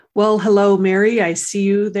Well, hello, Mary. I see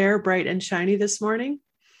you there bright and shiny this morning.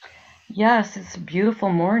 Yes, it's a beautiful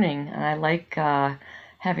morning, and I like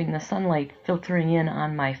having the sunlight filtering in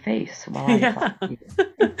on my face while I talk Yeah, to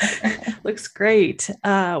you. looks great.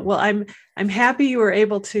 I'm happy you were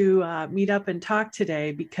able to meet up and talk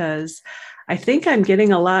today because I think I'm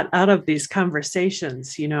getting a lot out of these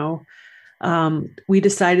conversations. We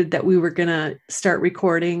decided that we were going to start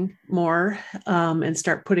recording more and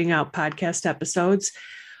start putting out podcast episodes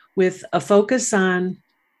with a focus on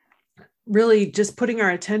really just putting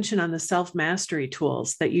our attention on the self mastery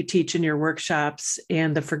tools that you teach in your workshops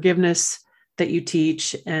and the forgiveness that you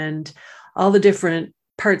teach and all the different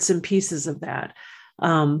parts and pieces of that.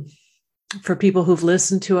 Um, for people who've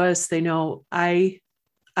listened to us, they know I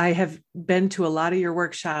have been to a lot of your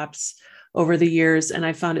workshops over the years and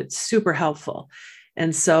I found it super helpful.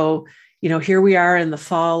 And so, here we are in the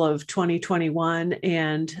fall of 2021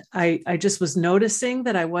 and I just was noticing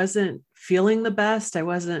that I wasn't feeling the best. I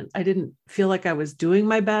didn't feel like I was doing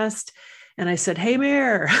my best. And I said, "Hey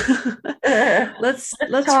Mayor, Let's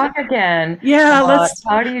let's talk again yeah, about let's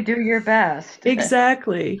how do you do your best?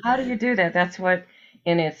 exactly." How do you do that? That's what,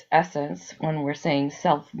 in its essence, when we're saying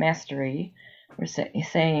self-mastery,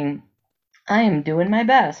 saying, I am doing my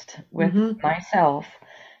best with Mhm. myself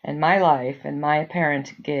and my life and my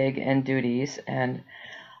apparent gig and duties, and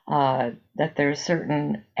that there's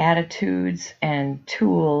certain attitudes and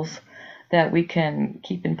tools that we can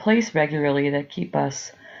keep in place regularly that keep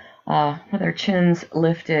us with our chins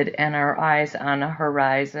lifted and our eyes on a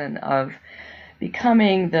horizon of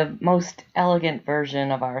becoming the most elegant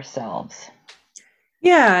version of ourselves.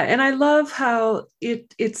 Yeah, and I love how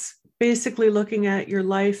it's basically looking at your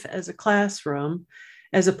life as a classroom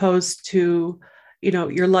as opposed to,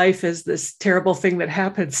 your life as this terrible thing that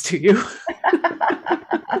happens to you.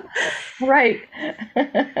 Right.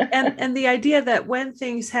 And the idea that when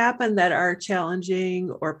things happen that are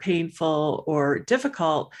challenging or painful or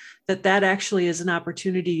difficult, that actually is an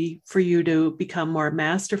opportunity for you to become more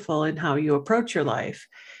masterful in how you approach your life.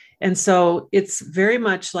 And so it's very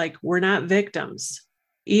much like we're not victims.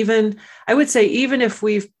 Even I would say, even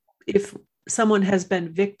if someone has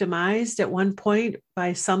been victimized at one point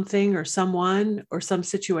by something or someone or some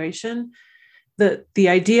situation, the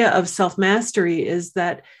idea of self-mastery is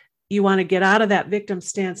that you want to get out of that victim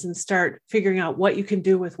stance and start figuring out what you can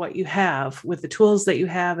do with what you have, with the tools that you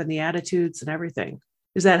have and the attitudes and everything.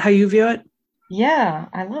 Is that how you view it? Yeah,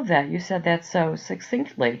 I love that. You said that so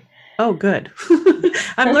succinctly. Oh, good.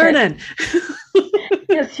 I'm learning.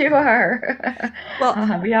 Yes, you are.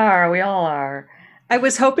 Well, We are. We all are. I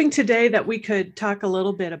was hoping today that we could talk a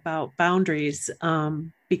little bit about boundaries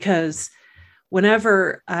because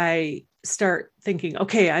whenever I start thinking,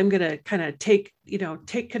 okay, I'm going to kind of take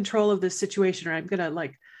control of this situation, or I'm going to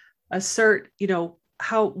like assert,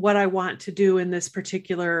 how what I want to do in this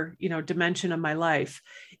particular, dimension of my life,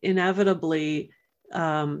 inevitably,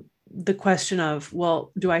 the question of,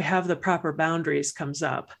 well, do I have the proper boundaries comes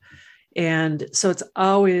up. And so it's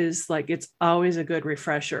always a good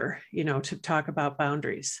refresher, to talk about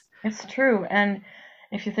boundaries. It's true. And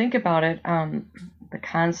if you think about it, the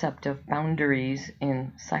concept of boundaries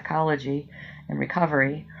in psychology and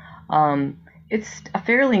recovery, um, it's a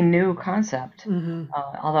fairly new concept, Mm-hmm.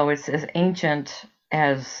 although it's as ancient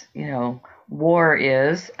as, war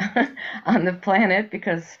is on the planet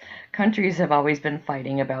because countries have always been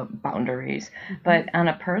fighting about boundaries. Mm-hmm. But on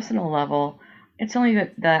a personal level, it's only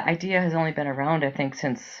that the idea has only been around, I think,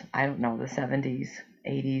 since, I don't know, the 70s,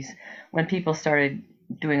 80s, when people started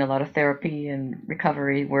doing a lot of therapy and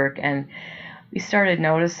recovery work, and we started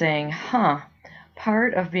noticing,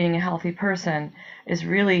 part of being a healthy person is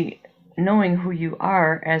really knowing who you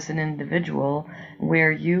are as an individual,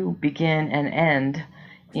 where you begin and end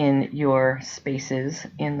in your spaces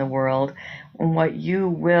in the world, and what you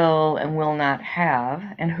will and will not have,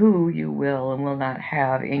 and who you will and will not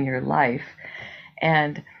have in your life.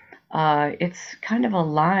 And it's kind of a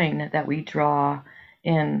line that we draw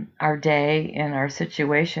in our day, in our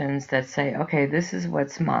situations that say, okay, this is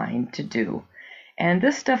what's mine to do. And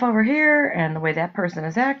this stuff over here, and the way that person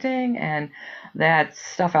is acting, and that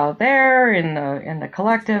stuff out there in the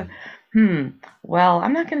collective, well,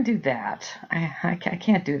 I'm not going to do that. I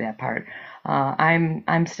can't do that part. I'm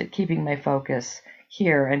keeping my focus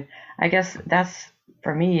here, and I guess that's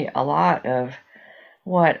for me a lot of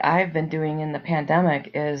what I've been doing in the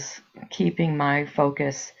pandemic is keeping my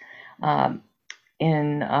focus um,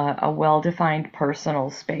 in a well-defined personal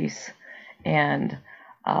space and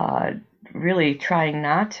uh, really trying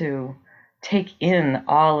not to take in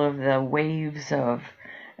all of the waves of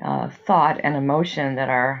thought and emotion that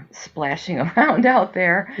are splashing around out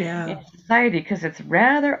there in Yeah. society because it's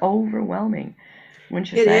rather overwhelming,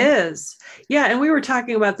 wouldn't you It say? is. Yeah. And we were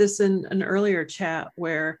talking about this in an earlier chat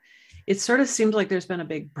where it sort of seems like there's been a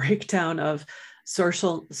big breakdown of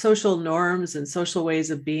social norms and social ways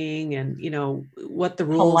of being and what the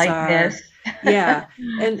rules Politeness, are. Yeah.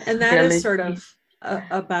 And that is sort civility. of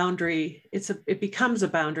a boundary. It becomes a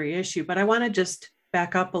boundary issue. But I want to just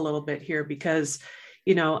back up a little bit here because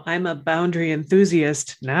I'm a boundary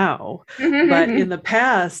enthusiast now. But in the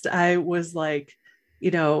past, I was like,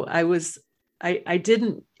 I was I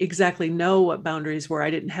didn't exactly know what boundaries were.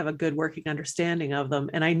 I didn't have a good working understanding of them.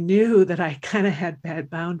 And I knew that I kind of had bad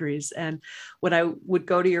boundaries. And when I would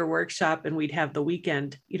go to your workshop and we'd have the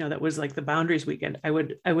weekend, that was like the boundaries weekend, I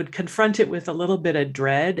would confront it with a little bit of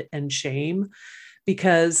dread and shame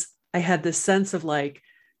because I had this sense of like,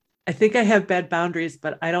 I think I have bad boundaries,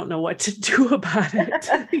 but I don't know what to do about it.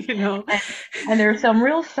 And, and there are some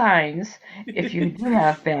real signs if you do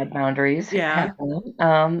have bad boundaries Yeah. happening.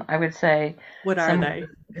 I would say What are some of they?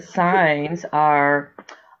 the signs are,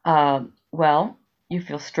 well, you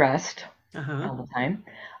feel stressed Uh-huh. all the time.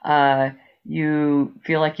 Uh, you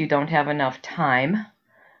feel like you don't have enough time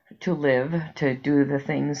to live, to do the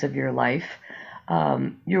things of your life.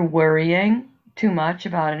 You're worrying too much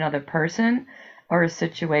about another person or a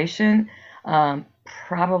situation,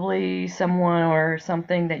 probably someone or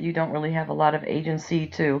something that you don't really have a lot of agency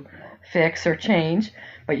to fix or change,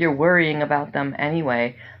 but you're worrying about them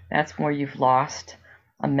anyway. That's where you've lost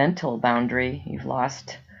a mental boundary. You've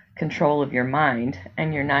lost control of your mind,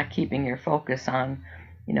 and you're not keeping your focus on,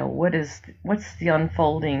 what's the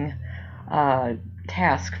unfolding uh,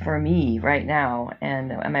 task for me right now,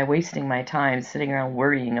 and am I wasting my time sitting around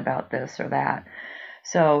worrying about this or that?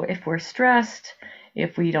 So if we're stressed,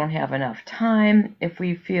 if we don't have enough time, if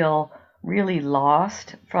we feel really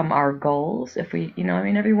lost from our goals, if we,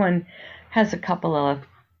 everyone has a couple of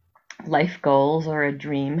life goals or a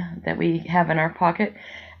dream that we have in our pocket,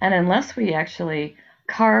 and unless we actually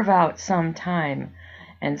carve out some time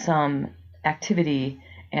and some activity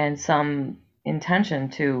and some intention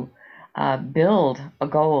to build a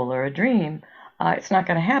goal or a dream, it's not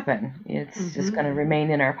going to happen. It's just Mm-hmm. going to remain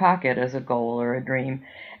in our pocket as a goal or a dream.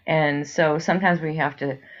 And so sometimes we have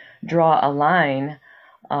to draw a line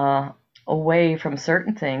uh, away from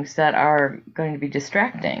certain things that are going to be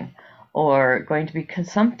distracting or going to be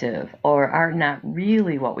consumptive or are not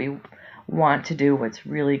really what we want to do, what's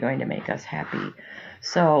really going to make us happy.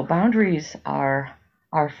 So boundaries are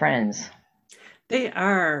our friends. They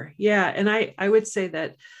are. Yeah. And I would say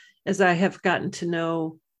that as I have gotten to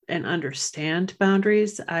know and understand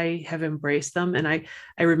boundaries, I have embraced them. And I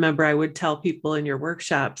remember I would tell people in your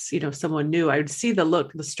workshops, someone new, I would see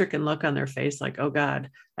the stricken look on their face, like, oh God,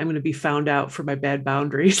 I'm going to be found out for my bad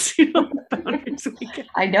boundaries, boundaries weekend.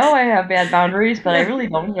 I know I have bad boundaries, but I Yeah. really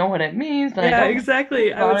don't know what it means, and I Yeah, don't know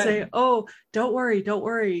exactly. I would about it. say, oh, don't worry, don't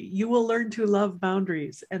worry. You will learn to love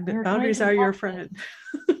boundaries, and that You're going boundaries to are your love this. friend.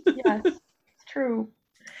 Yes, it's true.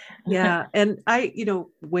 Yeah. And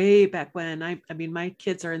way back when I mean, my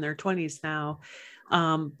kids are in their 20s now.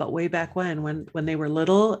 But way back when they were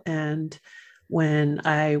little and when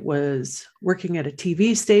I was working at a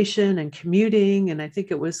TV station and commuting, and I think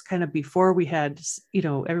it was kind of before we had,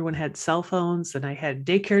 everyone had cell phones and I had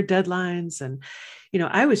daycare deadlines. And,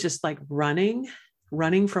 I was just like running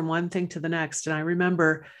from one thing to the next. And I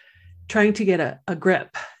remember trying to get a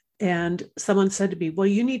grip, and someone said to me, well,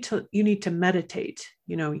 you need to meditate,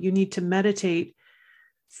 you need to meditate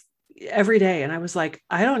every day. And I was like,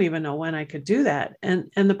 I don't even know when I could do that. And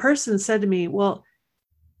the person said to me, well,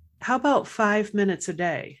 how about 5 minutes a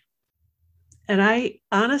day? And I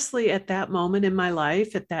honestly, at that moment in my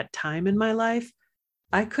life, at that time in my life,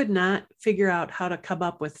 I could not figure out how to come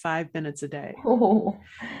up with 5 minutes a day. Oh,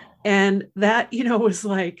 And that, was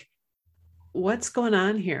like, what's going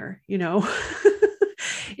on here?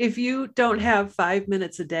 If you don't have 5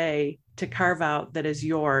 minutes a day to carve out that is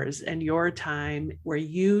yours and your time where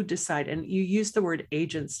you decide, and you use the word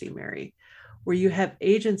agency, Mary, where you have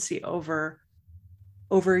agency over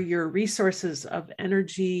your resources of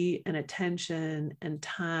energy and attention and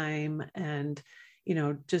time, and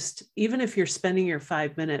just even if you're spending your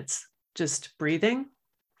 5 minutes just breathing,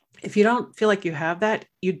 if you don't feel like you have that,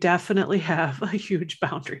 you definitely have a huge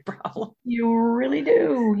boundary problem. you really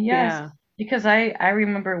do. Yes. Yeah. Because I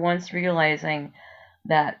remember once realizing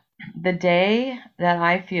that the day that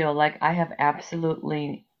I feel like I have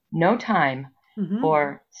absolutely no time Mm-hmm.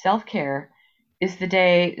 for self care is the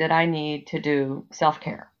day that I need to do self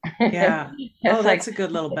care. Yeah. Oh, It's like, that's a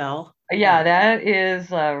good little bell. yeah, Yeah. that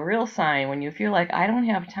is a real sign when you feel like I don't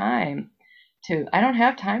have time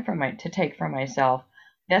for to take for myself.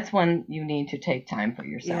 that's when you need to take time for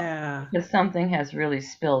yourself, Yeah. because something has really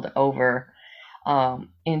spilled over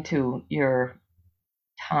into your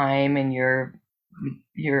time and your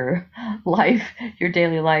life, your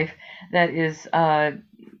daily life, that is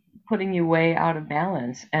putting you way out of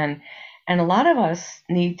balance. And a lot of us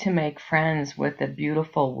need to make friends with the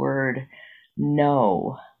beautiful word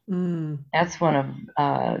no. Mm. That's one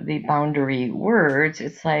of the boundary words.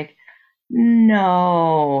 It's like,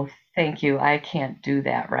 no, thank you. I can't do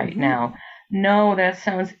that right Hmm. now. No, that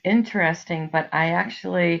sounds interesting, but I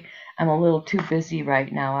actually am a little too busy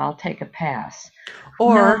right now. I'll take a pass. No,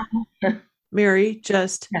 Or, Mary,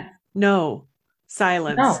 just no,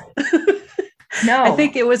 silence. no, I no.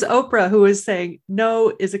 think it was Oprah who was saying,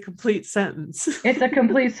 no is a complete sentence. It's a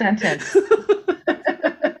complete sentence.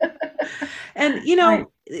 And, Right.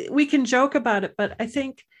 we can joke about it, but I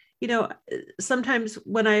think, sometimes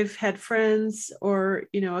when I've had friends or,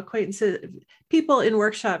 acquaintances, people in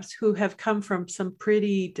workshops who have come from some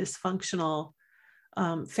pretty dysfunctional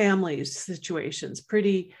families, situations,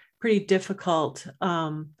 pretty difficult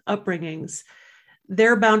upbringings,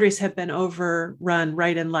 their boundaries have been overrun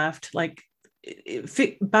right and left. Like,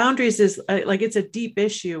 boundaries is like, it's a deep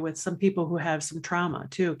issue with some people who have some trauma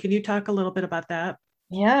too. Can you talk a little bit about that?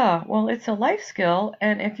 Yeah, well, it's a life skill,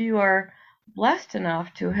 and if you are blessed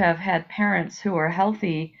enough to have had parents who are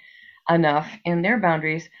healthy enough in their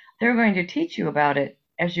boundaries, they're going to teach you about it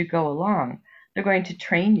as you go along. They're going to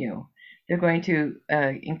train you. They're going to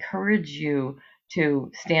encourage you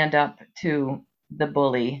to stand up to the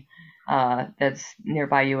bully that's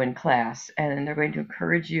nearby you in class, and they're going to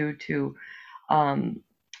encourage you to um,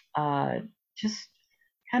 uh, just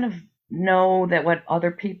kind of know that what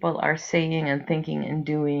other people are saying and thinking and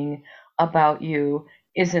doing about you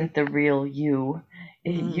isn't the real you.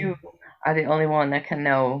 You Mm. are the only one that can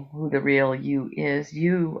know who the real you is.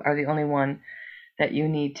 You are the only one that you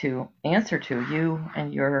need to answer to. You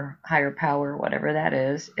and your higher power, whatever that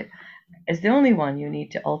is the only one you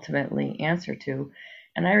need to ultimately answer to.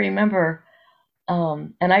 And I remember,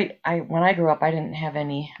 and I when I grew up, I didn't have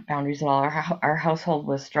any boundaries at all. Our household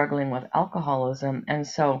was struggling with alcoholism, and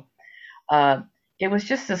so uh, it was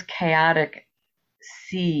just this chaotic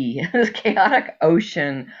sea, this chaotic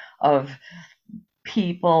ocean of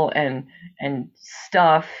people and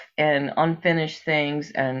stuff and unfinished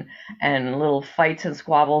things and little fights and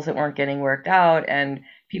squabbles that weren't getting worked out, and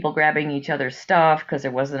people grabbing each other's stuff because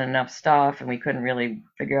there wasn't enough stuff and we couldn't really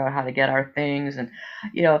figure out how to get our things. And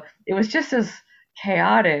it was just this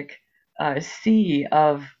chaotic sea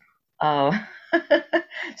of uh,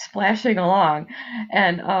 splashing along.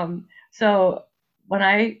 And so when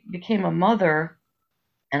I became a mother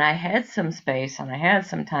and I had some space and I had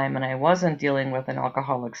some time and I wasn't dealing with an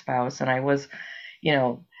alcoholic spouse and I was, you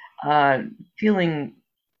know, uh, feeling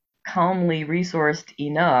calmly resourced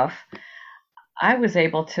enough, I was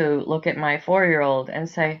able to look at my 4-year old and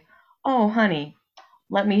say, "Oh, honey,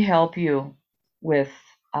 let me help you with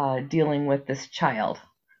dealing with this child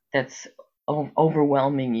that's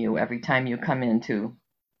overwhelming you every time you come into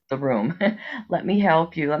the room. Let me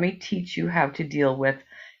help you. Let me teach you how to deal with."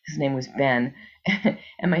 His name was Ben,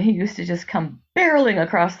 and he used to just come barreling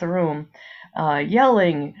across the room,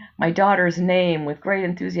 yelling my daughter's name with great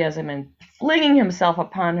enthusiasm and flinging himself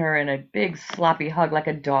upon her in a big sloppy hug, like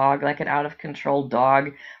a dog, like an out of control dog,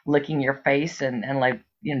 licking your face and like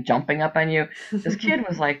jumping up on you. This kid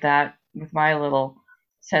was like that with my little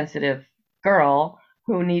sensitive girl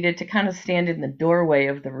who needed to kind of stand in the doorway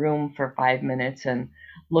of the room for 5 minutes and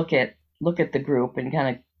look at the group and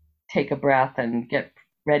kind of take a breath and get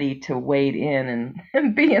ready to wade in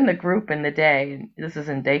and be in the group in the day. And this is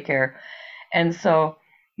in daycare. And so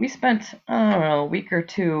we spent, I don't know, a week or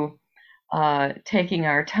two taking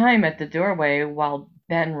our time at the doorway while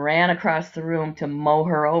Ben ran across the room to mow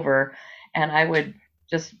her over. And I would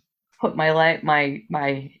just put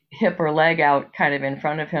my hip or leg out kind of in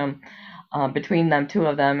front of him, between them, two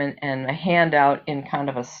of them, and a hand out in kind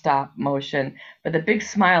of a stop motion with a big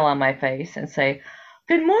smile on my face and say,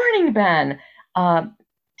 "Good morning, Ben. Uh,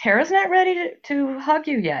 Tara's not ready to hug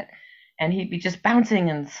you yet." And he'd be just bouncing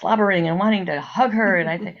and slobbering and wanting to hug her. And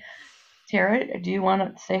I think, "Tara, do you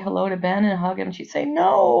want to say hello to Ben and hug him?" She'd say,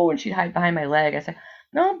 "No." And she'd hide behind my leg. I said,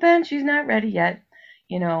 "No, Ben, she's not ready yet,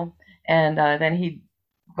 you know." And then he'd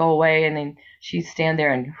go away, and then she'd stand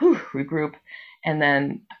there and regroup. And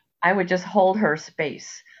then I would just hold her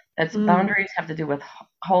space. That's Mm. boundaries have to do with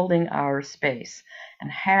holding our space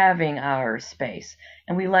and having our space.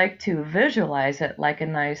 And we like to visualize it like a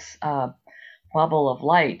nice bubble of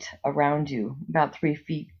light around you, about 3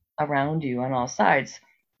 feet around you on all sides.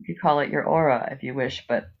 You could call it your aura if you wish,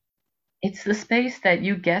 but it's the space that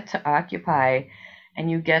you get to occupy and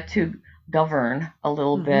you get to govern a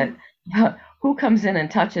little bit Mm-hmm. who comes in and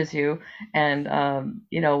touches you, and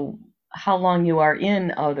how long you are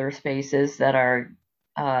in other spaces that are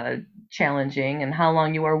uh, challenging, and how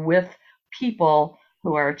long you are with people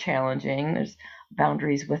who are challenging. There's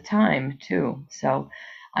boundaries with time too. So,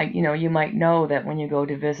 you might know that when you go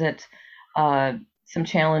to visit uh, some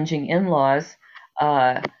challenging in-laws,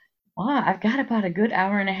 uh, wow, I've got about a good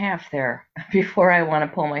hour and a half there before I want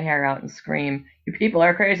to pull my hair out and scream, "You people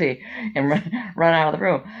are crazy," and run out of the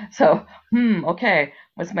room. So, okay,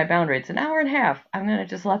 what's my boundary? It's an hour and a half. I'm gonna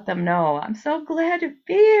just let them know I'm so glad to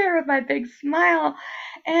be here with my big smile,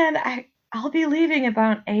 and I'll be leaving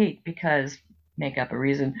about 8 because make up a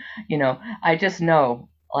reason. I just know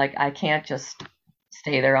like I can't just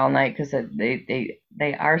stay there all night because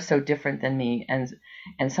they are so different than me,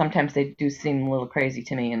 and sometimes they do seem a little crazy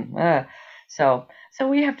to me, and so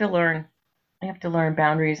we have to learn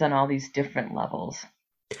boundaries on all these different levels.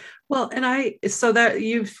 Well, and so that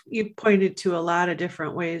you've pointed to a lot of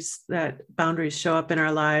different ways that boundaries show up in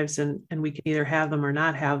our lives, and we can either have them or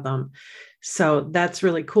not have them. So that's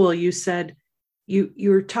really cool. You said you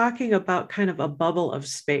were talking about kind of a bubble of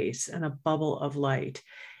space and a bubble of light.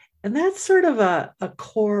 And that's sort of a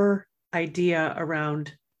core idea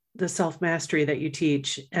around the self-mastery that you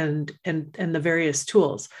teach and the various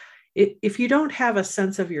tools. If you don't have a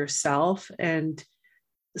sense of yourself and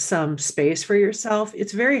some space for yourself,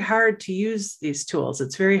 it's very hard to use these tools.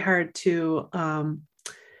 It's very hard to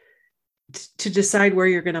decide where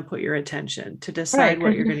you're going to put your attention, to Right, decide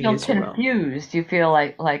what because you're you going to feel use your will. confused. You feel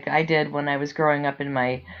like I did when I was growing up in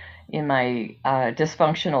my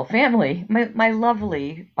dysfunctional family. My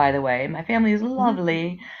lovely, by the way, my family is Mm-hmm.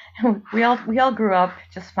 lovely. We all grew up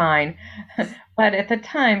just fine, but at the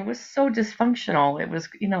time it was so dysfunctional. It was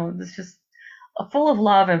just full of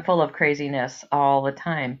love and full of craziness all the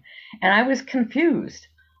time, and I was confused.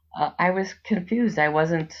 I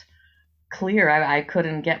wasn't clear. I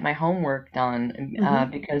couldn't get my homework done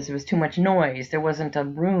Mm-hmm. because there was too much noise. There wasn't a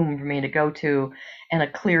room for me to go to and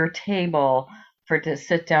a clear table to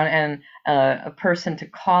sit down and a person to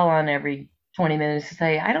call on every 20 minutes to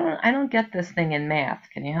say, I don't get this thing in math.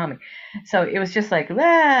 Can you help me? So it was just like,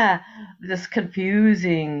 this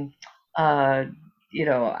confusing, uh,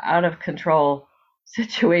 out of control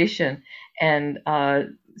situation. And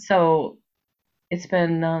so it's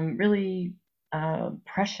been really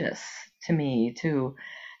precious to me to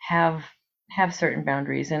have have certain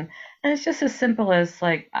boundaries, and it's just as simple as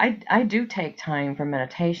like I do take time for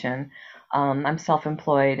meditation. I'm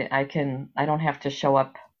self-employed. I don't have to show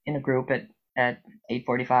up in a group at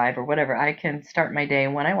 8:45 or whatever. I can start my day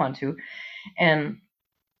when I want to, and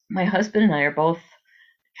my husband and I are both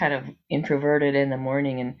kind of introverted in the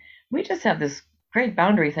morning, and we just have this great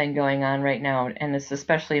boundary thing going on right now, and it's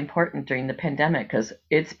especially important during the pandemic because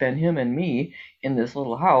it's been him and me in this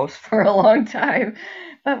little house for a long time,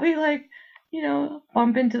 but we like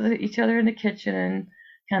bump into each other in the kitchen and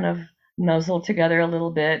kind of nuzzle together a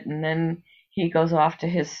little bit, and then he goes off to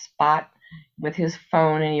his spot with his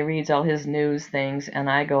phone and he reads all his news things, and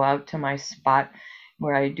I go out to my spot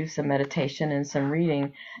where I do some meditation and some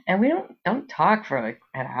reading, and we don't talk for like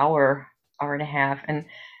an hour, hour and a half. And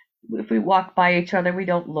if we walk by each other, we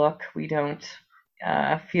don't look, we don't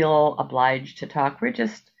feel obliged to talk. We're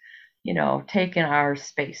just, taking our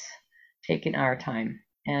space, taking our time,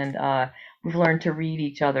 and we've learned to read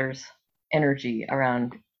each other's energy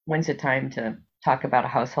around when's it time to talk about a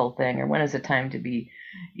household thing, or when is it time to be,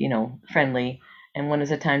 friendly, and when is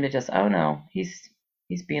it time to just, oh no, he's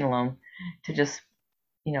being alone, to just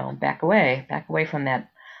back away from that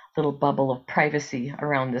little bubble of privacy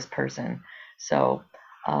around this person. So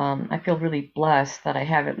I feel really blessed that I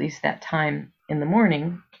have at least that time in the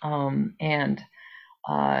morning, and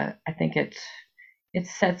I think it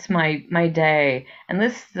sets my day. And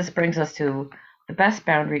this brings us to the best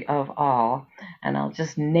boundary of all, and I'll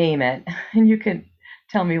just name it, and you can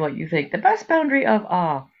tell me what you think. The best boundary of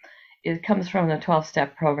all, it comes from the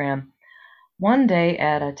 12-step program. One day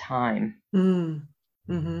at a time. Mm.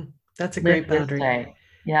 Mm-hmm. That's a great Live this boundary. day.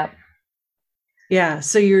 Yep. Yeah.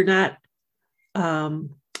 So you're not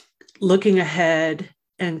um, looking ahead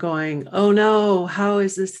and going, oh no, how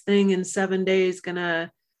is this thing in 7 days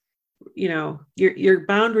gonna, your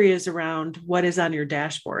boundary is around what is on your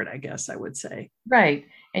dashboard, I guess I would say. Right.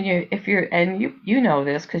 And you know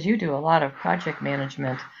this because you do a lot of project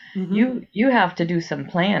management. Mm-hmm. You have to do some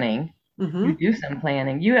planning. You Mm-hmm. do some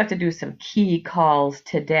planning. You have to do some key calls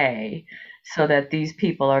today so that these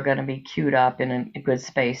people are going to be queued up in a good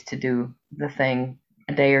space to do the thing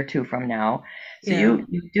a day or two from now. So Yeah.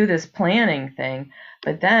 you do this planning thing,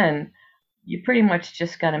 but then you pretty much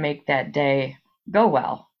just got to make that day go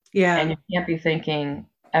well. And Yeah. you can't be thinking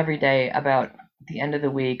every day about the end of the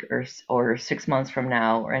week or 6 months from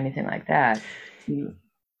now or anything like that. You,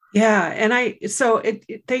 Yeah. And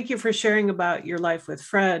thank you for sharing about your life with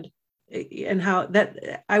Fred, and how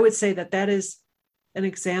that, I would say that that is an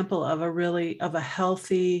example of of a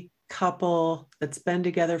healthy couple that's been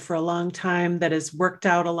together for a long time, that has worked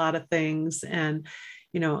out a lot of things. And,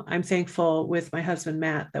 I'm thankful with my husband,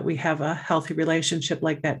 Matt, that we have a healthy relationship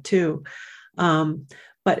like that too. Um,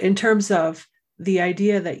 but in terms of the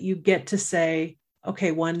idea that you get to say,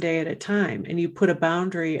 okay, one day at a time, and you put a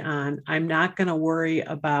boundary on, I'm not going to worry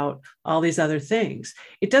about all these other things.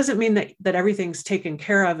 It doesn't mean that everything's taken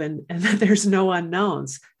care of, and that there's no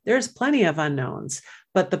unknowns. There's plenty of unknowns,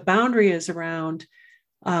 but the boundary is around,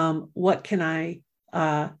 what can I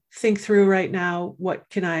think through right now? What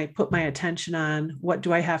can I put my attention on? What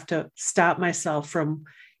do I have to stop myself from,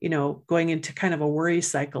 going into kind of a worry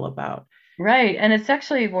cycle about? right. And it's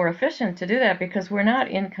actually more efficient to do that because we're not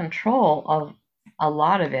in control of a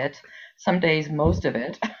lot of it. Some days, most of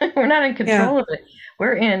it. We're not in Yeah, control of it.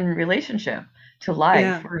 We're in relationship to life.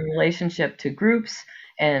 yeah. We're in relationship to groups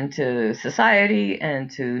and to society and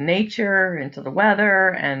to nature and to the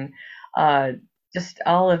weather and uh, just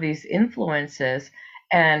all of these influences.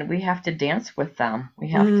 And we have to dance with them.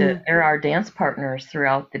 Mm, They're our dance partners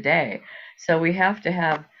throughout the day. So we have to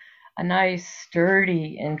have a nice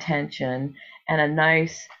sturdy intention and a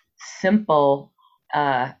nice simple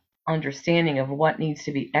uh, understanding of what needs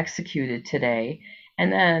to be executed today.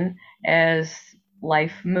 And then as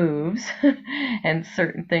life moves and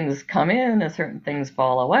certain things come in and certain things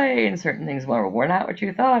fall away and certain things were not what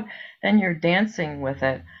you thought, then you're dancing with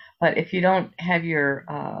it. But if you don't have your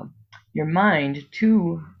mind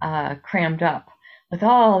too crammed up with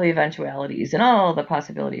all the eventualities and all the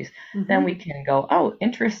possibilities, then we hmm. can go, oh,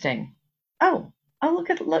 interesting. Oh, oh,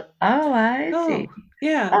 look. Oh, I see. Oh,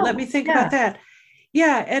 yeah. Let me Oh, think about yeah, that.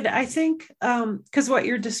 Yeah, and I think, because what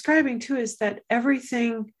you're describing too is that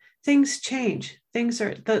things change. Things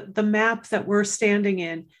are the map that we're standing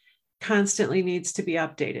in constantly needs to be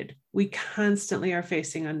updated. We constantly are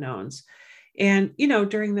facing unknowns. And,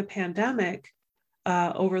 during the pandemic,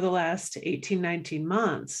 over the last 18, 19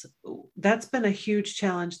 months, that's been a huge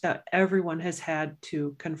challenge that everyone has had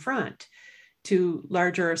to confront to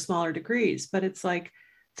larger or smaller degrees. But it's like,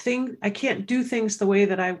 I can't do things the way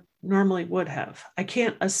that I normally would have. I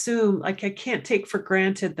can't assume, like, I can't take for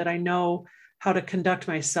granted that I know how to conduct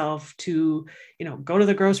myself to, go to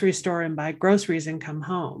the grocery store and buy groceries and come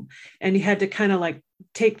home. And you had to kind of like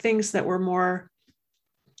take things that were more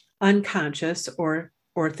unconscious, or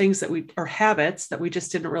things that we, or habits that we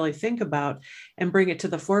just didn't really think about, and bring it to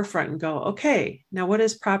the forefront and go, okay, now what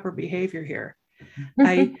is proper behavior here?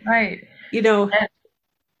 I, right. you know, And,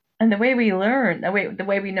 and the way we learn, the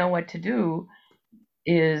way we know what to do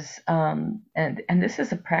is, and this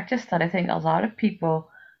is a practice that I think a lot of people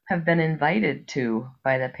have been invited to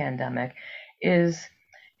by the pandemic, is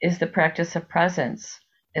is the practice of presence.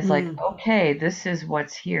 It's like, mm, okay, this is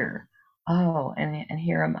what's here. Oh, and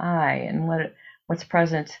here am I, and what's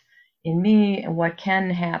present in me, and what can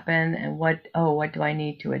happen, and what do I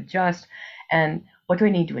need to adjust, and what do I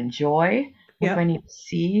need to enjoy? What do I yep. need to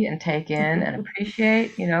see and take in and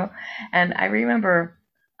appreciate? And I remember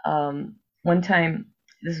one time,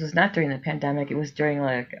 this was not during the pandemic, it was during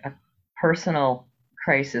like a personal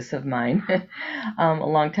crisis of mine a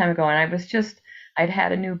long time ago. And I'd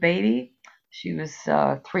had a new baby. She was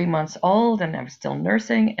 3 months old, and I was still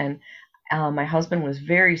nursing. And my husband was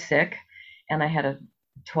very sick, and I had a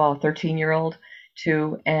 12, 13-year-old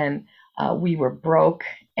too. And we were broke.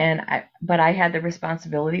 But I had the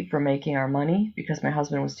responsibility for making our money because my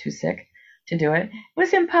husband was too sick to do it. It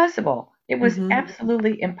was impossible. It was Hmm.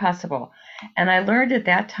 absolutely impossible. And I learned at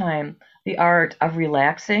that time the art of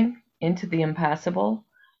relaxing into the impossible.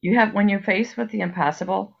 When you're faced with the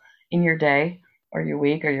impossible in your day or your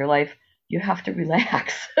week or your life, you have to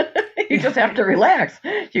relax. You Yeah. just have to relax.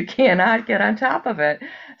 You cannot get on top of it.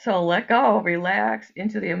 So let go, relax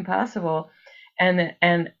into the impossible,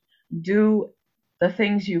 and do the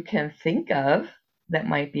things you can think of that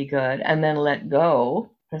might be good, and then let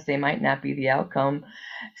go because they might not be the outcome.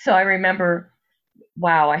 So I remember,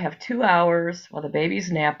 wow, I have 2 hours while the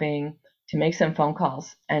baby's napping to make some phone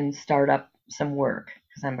calls and start up some work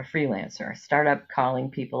because I'm a freelancer. Start up calling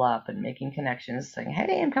people up and making connections, saying,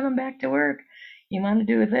 hey, I'm coming back to work. You want to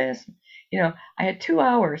do this? I had 2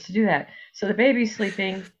 hours to do that. So the baby's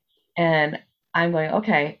sleeping, and I'm going,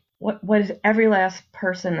 okay, what is every last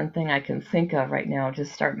person and thing I can think of right now to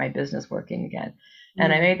start my business working again?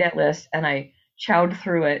 And I Mm, made that list and I chowed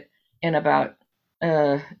through it in about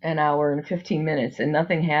an hour and 15 minutes and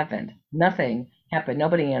nothing happened. Nothing happened.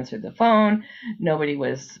 Nobody answered the phone. Nobody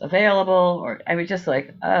was available. Or I was just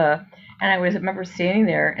like, and remember standing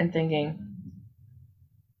there and thinking,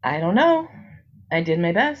 I don't know. I did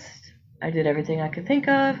my best. I did everything I could think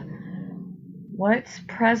of. What's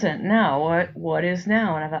present now? What is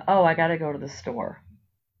now? And I thought, oh, I got to go to the store.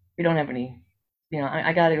 We don't have any,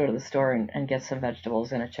 I got to go to the store and get some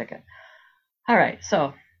vegetables and a chicken. All right,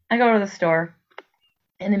 so I go to the store,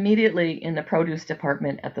 and immediately in the produce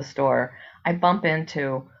department at the store, I bump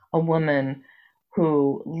into a woman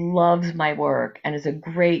who loves my work and is a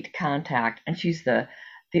great contact, and she's the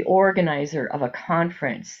organizer of a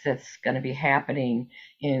conference that's going to be happening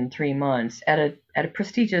in 3 months at a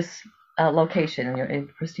prestigious location in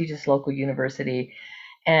a prestigious local university.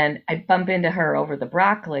 And I bump into her over the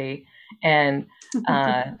broccoli and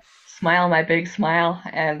smile my big smile,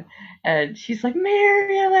 and she's like,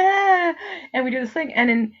 Miriam, and we do this thing,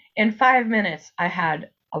 and in 5 minutes I had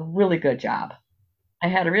a really good job. I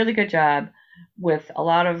had a really good job with a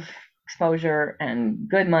lot of exposure and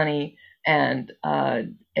good money, and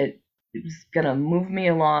it was gonna move me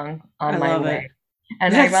along on I my love way. it.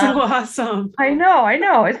 And That's so awesome. I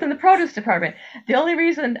know. It's in the produce department. The only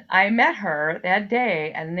reason I met her that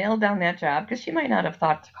day and nailed down that job, because she might not have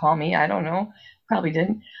thought to call me, I don't know, probably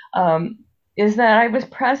didn't, is that I was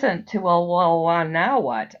present to, now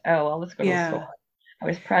what? Oh, well, let's go to the Yeah. store. I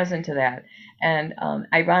was present to that. And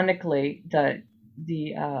ironically, the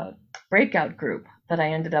breakout group that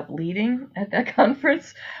I ended up leading at that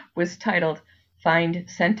conference was titled Find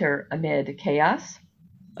Center Amid Chaos.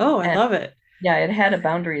 Oh, I And love it. yeah, it had a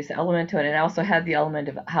boundaries element to it. And it also had the element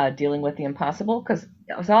of dealing with the impossible, because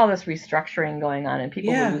it was all this restructuring going on and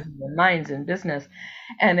people were Yeah. losing their minds in business.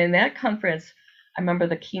 And in that conference, I remember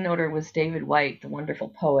the keynoter was David White, the wonderful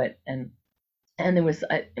poet. And there was,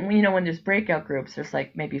 when there's breakout groups, there's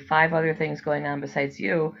like maybe 5 other things going on besides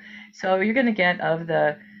you. So you're going to get of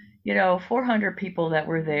the, 400 people that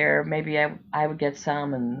were there, maybe I would get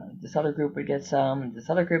some, and this other group would get some, and this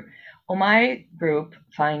other group. Well, my group,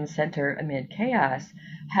 Find Center Amid Chaos,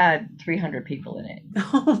 had 300 people in it.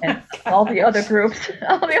 Oh And my all the other gosh.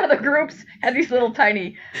 groups, had these little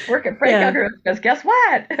tiny breakout Yeah. groups. Because guess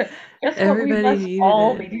what? Guess what we Everybody must needed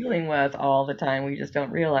all it. be dealing with all the time. We just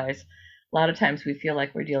don't realize. A lot of times we feel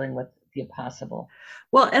like we're dealing with the impossible.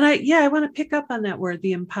 Well, and I want to pick up on that word,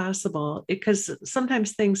 the impossible, because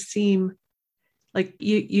sometimes things seem like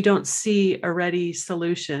you don't see a ready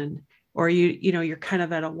solution, or you're kind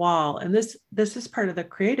of at a wall. And this is part of the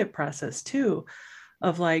creative process too,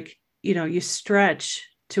 of like, you stretch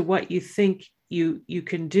to what you think you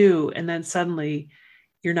can do, and then suddenly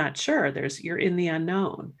you're not sure. You're in the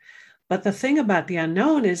unknown. But the thing about the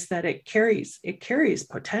unknown is that it carries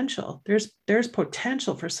potential. There's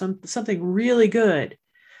potential for something really good.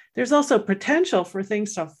 There's also potential for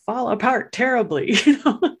things to fall apart terribly.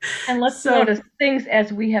 And let's So notice things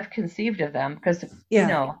as we have conceived of them, because,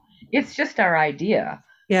 yeah, it's just our idea of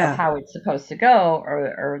yeah, how it's supposed to go,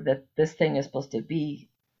 or that this thing is supposed to be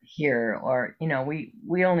here, or,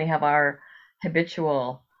 we only have our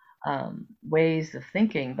habitual ways of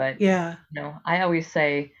thinking. But, yeah. I always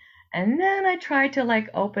say, and then I try to like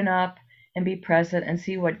open up and be present and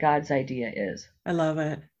see what God's idea is. I love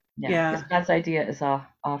it. Yeah, because Yeah, God's idea is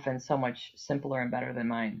often so much simpler and better than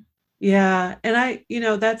mine. yeah. And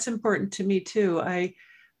that's important to me too. I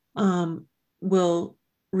will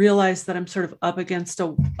realize that I'm sort of up against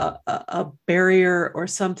a barrier or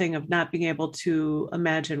something of not being able to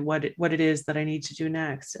imagine what it is that I need to do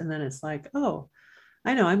next. And then it's like, oh,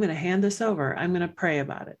 I know, I'm going to hand this over. I'm going to pray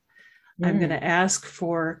about it. I'm going Mm. to ask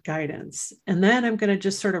for guidance. And then I'm going to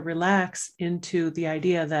just sort of relax into the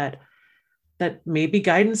idea that maybe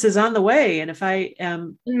guidance is on the way. And if I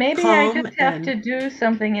am Maybe I calm just have and to do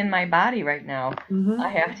something in my body right now. I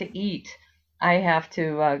mhm, have to eat. I have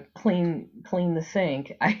to clean the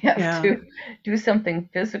sink. I have yeah, to do something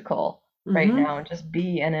physical right hmm now and just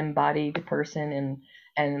be an embodied person,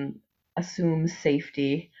 and assume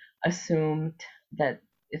safety, assume that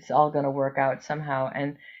it's all going to work out somehow,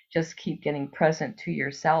 and just keep getting present to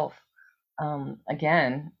yourself.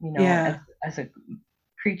 Again, yeah, as a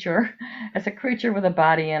creature, as a creature with a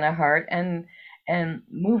body and a heart, and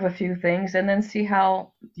move a few things, and then see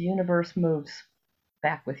how the universe moves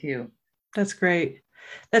back with you. that's great.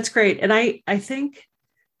 That's great. And I think,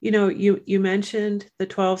 you mentioned the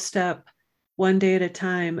 12 step, one day at a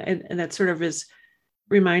time. And that sort of is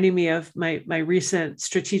reminding me of my recent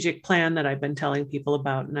strategic plan that I've been telling people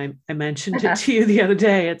about. And I mentioned it to you the other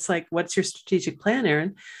day. It's like, what's your strategic plan,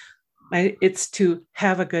 Erin? It's to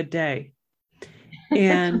have a good day.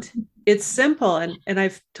 And it's simple. And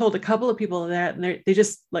I've told a couple of people that, and they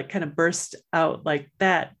just like kind of burst out like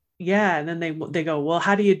that. Yeah. And then they go, well,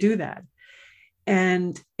 how do you do that?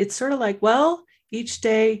 And it's sort of like, well, each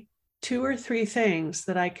day, two or three things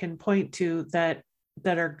that I can point to that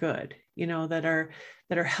are good, that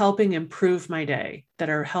are helping improve my day, that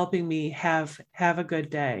are helping me have a good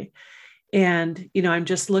day. And I'm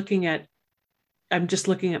just looking at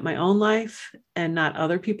my own life and not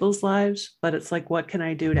other people's lives, but it's like, what can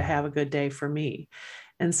I do to have a good day for me?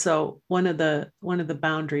 And so one of the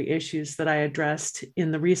boundary issues that I addressed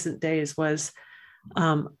in the recent days was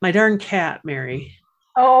my darn cat, Mary.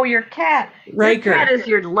 Oh, your cat. Your cat Riker. is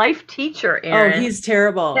your life teacher, Oh, Erin. he's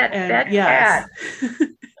terrible. And That yes, cat.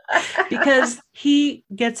 because he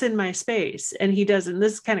gets in my space and he doesn't,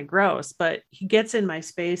 this is kind of gross, but he gets in my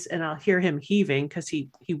space and I'll hear him heaving because he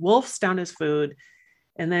wolfs down his food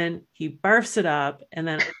and then he barfs it up and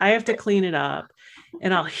then I have to clean it up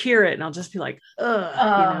and I'll hear it and I'll just be like, ugh.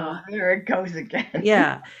 Oh, there it goes again.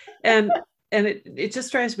 Yeah. And it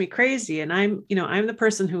just drives me crazy. And I'm the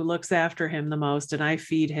person who looks after him the most and I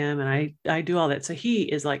feed him and I do all that. So he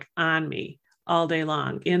is like on me all day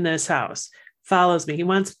long in this house, follows me.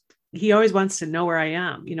 He always wants to know where I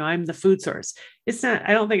am. I'm the food source. It's not,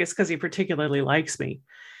 I don't think it's because he particularly likes me.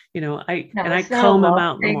 No, I it's not a comb him love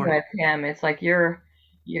out in the thing morning. with him. It's like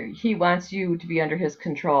he wants you to be under his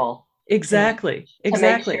control to Exactly. to make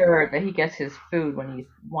Exactly. sure that he gets his food when he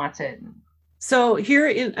wants it. So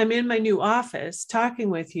I'm in my new office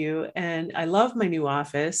talking with you, and I love my new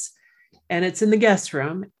office, and it's in the guest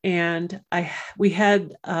room. And we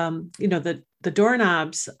had, the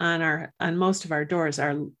doorknobs on most of our doors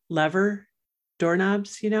are lever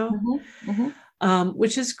doorknobs, Hmm.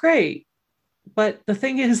 which is great. But the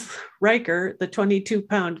thing is, Riker, the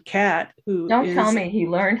 22-pound cat, who Don't tell is, me he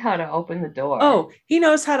learned how to open the door. oh, he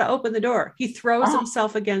knows how to open the door. He throws Oh,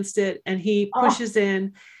 himself against it and he oh, pushes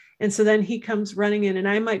in. And so then he comes running in, and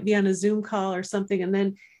I might be on a Zoom call or something. And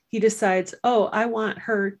then he decides, oh, I want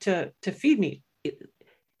her to feed me.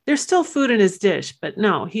 There's still food in his dish, but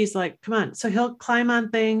no, he's like, come on. So he'll climb on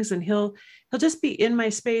things and he'll just be in my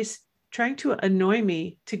space trying to annoy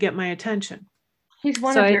me to get my attention. he's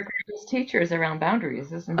one So of I your greatest teachers around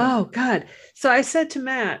boundaries, isn't he? Oh God. So I said to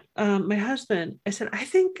Matt, my husband, I said, I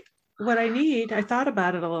think what I need, I thought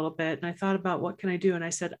about it a little bit and I thought about what can I do? And I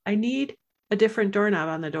said, I need a different doorknob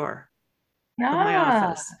on the door of my Ah,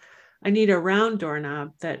 office. I need a round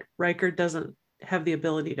doorknob that Riker doesn't have the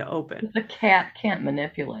ability to open. the cat can't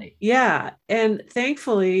manipulate. Yeah. And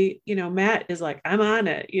thankfully, Matt is like, I'm on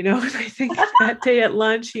it, and I think that day at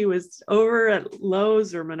lunch, he was over at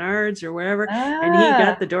Lowe's or Menards or wherever, and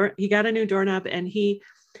Ah, he got a new doorknob and he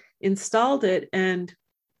installed it, and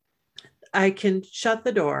I can shut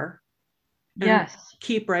the door and yes.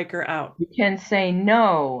 keep Riker out. You can say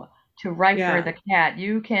no to Riker Yeah, the cat.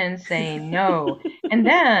 You can say no. And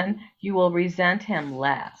then you will resent him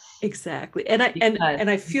less exactly. And I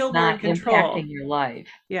he's feel more in not impacting control. your life.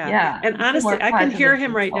 Yeah. Yeah, And you feel honestly, more I can positive hear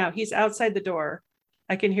him right control. now. He's outside the door.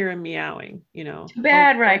 I can hear him meowing, Too Oh,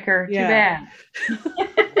 bad, Riker. Too yeah. bad.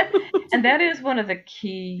 And that is one of the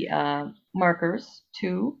key markers,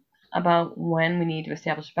 too, about when we need to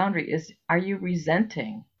establish a boundary is, are you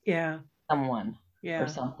resenting Yeah. someone or Yeah.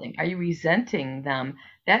 something? Are you resenting them?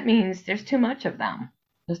 That means there's too much of them.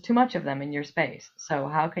 There's too much of them in your space. So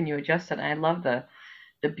how can you adjust it? And I love the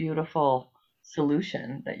beautiful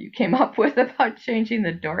solution that you came up with about changing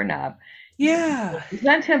the doorknob. Yeah.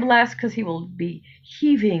 Resent him less because he will be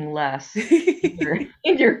heaving less in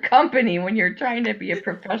your company when you're trying to be a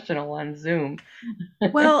professional on Zoom.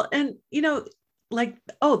 Well, and like,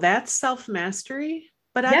 oh, that's self-mastery,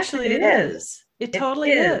 but Yes, actually it it is. is. It It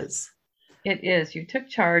totally is. is. It is. You took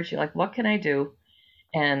charge. You're like, what can I do?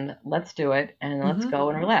 And let's do it. And let's Hmm. go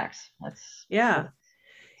and relax. Yeah. Let's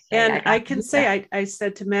say, I And got I to can do say, that. I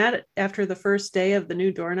said to Matt after the first day of the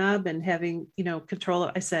new doorknob and having,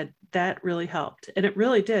 control, I said, that really helped. And it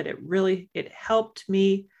really did. It helped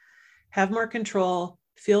me have more control,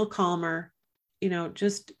 feel calmer,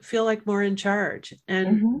 just feel like more in charge.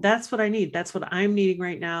 And Hmm. that's what I need. That's what I'm needing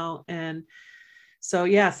right now. And so,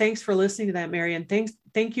 yeah, thanks for listening to that, Mary. And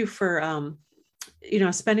thank you for,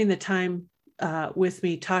 spending the time with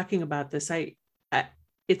me talking about this. I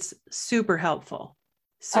it's Oh, super thank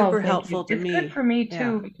you. helpful to It's good me. for me Yeah.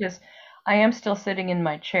 too because I am still sitting in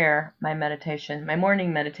my chair, my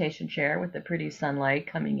morning meditation chair with the pretty sunlight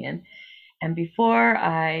coming in. And before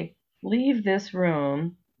I leave this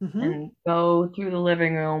room Mm-hmm. and go through the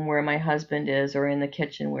living room where my husband is or in the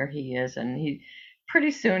kitchen where he is, and he pretty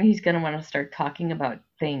soon he's going to want to start talking about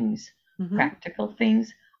things, Mm-hmm. practical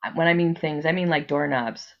things. when I mean things, I mean like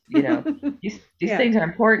doorknobs. You know, these Yeah. things are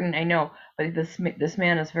important, I know, but this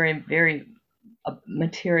man is very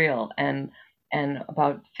material and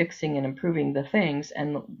about fixing and improving the things,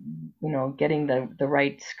 and getting the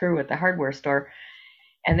right screw at the hardware store,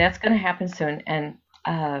 and that's going to happen soon. And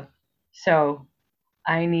uh, so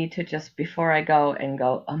I need to just, before I go and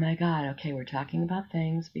go, oh my God, okay, we're talking about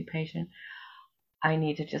things, be patient. I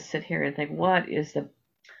need to just sit here and think, what is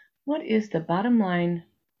the bottom line,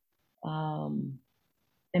 um,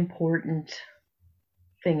 important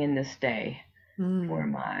thing in this day for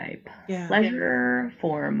Mm, my yeah. pleasure,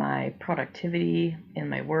 for my productivity in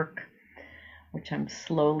my work, which I'm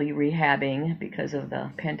slowly rehabbing because of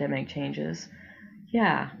the pandemic changes.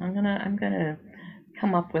 Yeah, I'm gonna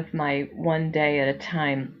come up with my one day at a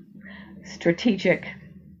time strategic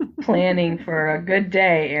planning for a good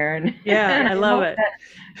day, Erin. Yeah, And I I love hope it. that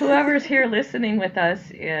whoever's here listening with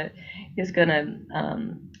us is gonna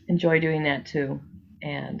enjoy doing that too,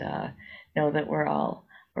 and know that we're all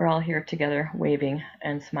here together, waving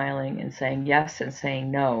and smiling and saying yes and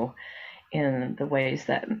saying no in the ways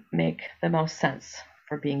that make the most sense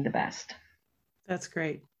for being the best. That's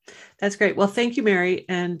great. That's great. Well, thank you, Mary.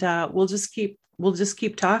 And we'll just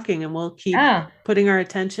keep talking, and we'll keep Yeah, putting our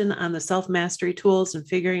attention on the self mastery tools and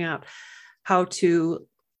figuring out how to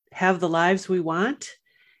have the lives we want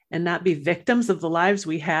and not be victims of the lives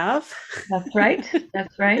we have. that's right.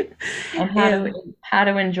 That's right. And how to And how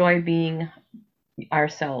to enjoy being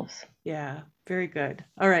ourselves. yeah, very good.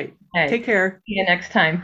 All right. Okay. Take care. See you next time.